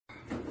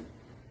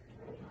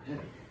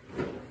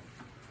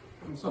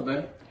What's up,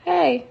 babe?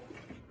 Hey.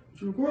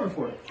 What you recording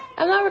for?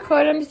 I'm not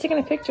recording. I'm just taking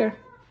a picture.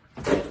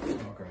 Okay.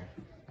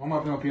 I'm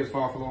up on PS5 for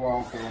a little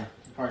while, so I'll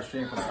probably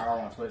stream for an hour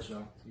on Twitch, yo.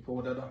 You cool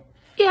with that, though?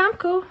 Yeah, I'm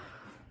cool.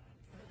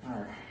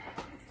 Alright.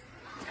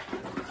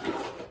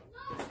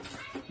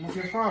 I'm on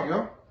PS5,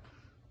 yo.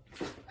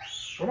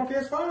 What on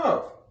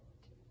PS5?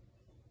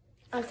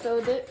 I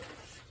sold it.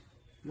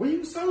 Where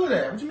you sold it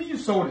at? What you mean you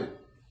sold it?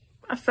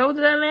 I sold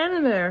it at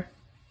London Bear.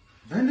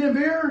 London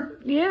Beer?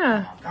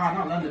 Yeah. Oh, God,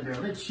 not London Beer.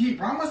 They're cheap,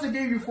 bro. How much they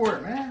gave you for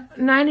it, man?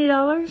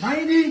 $90.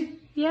 90?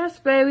 Yes,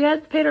 babe. We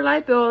had to pay the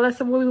light bill.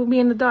 That's we will be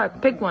in the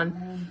dark. Pick one.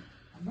 Man.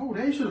 No,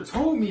 they should have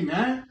told me,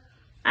 man.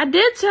 I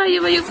did tell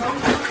you, but you...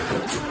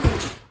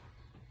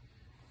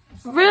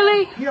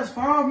 Really?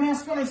 PS5, man,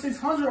 spent like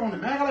 $600 on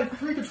it, man. I got like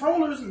 3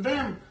 controllers and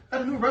damn,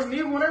 got a new Resident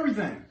Evil and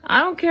everything.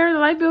 I don't care. The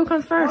light bill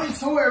comes I already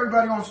first. told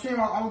everybody on stream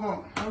I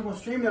was gonna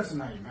stream that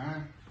tonight,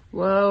 man.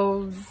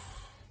 Well,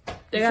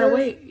 they You gotta serious?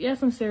 wait.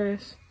 Yes, I'm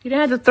serious. You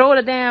didn't have to throw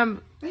the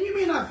damn... Man, you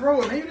mean not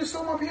throw it, man? You just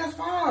sold my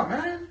PS5,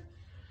 man.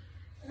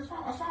 That's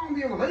why I don't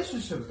be in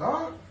relationships,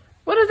 dog.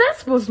 What is that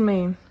supposed to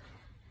mean?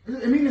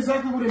 It means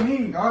exactly what it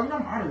means, dog. You know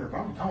I'm out of here,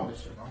 bro. I'm done with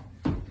this shit, bro.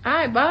 All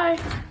right, bye.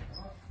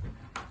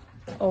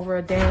 Over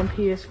a damn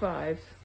PS5.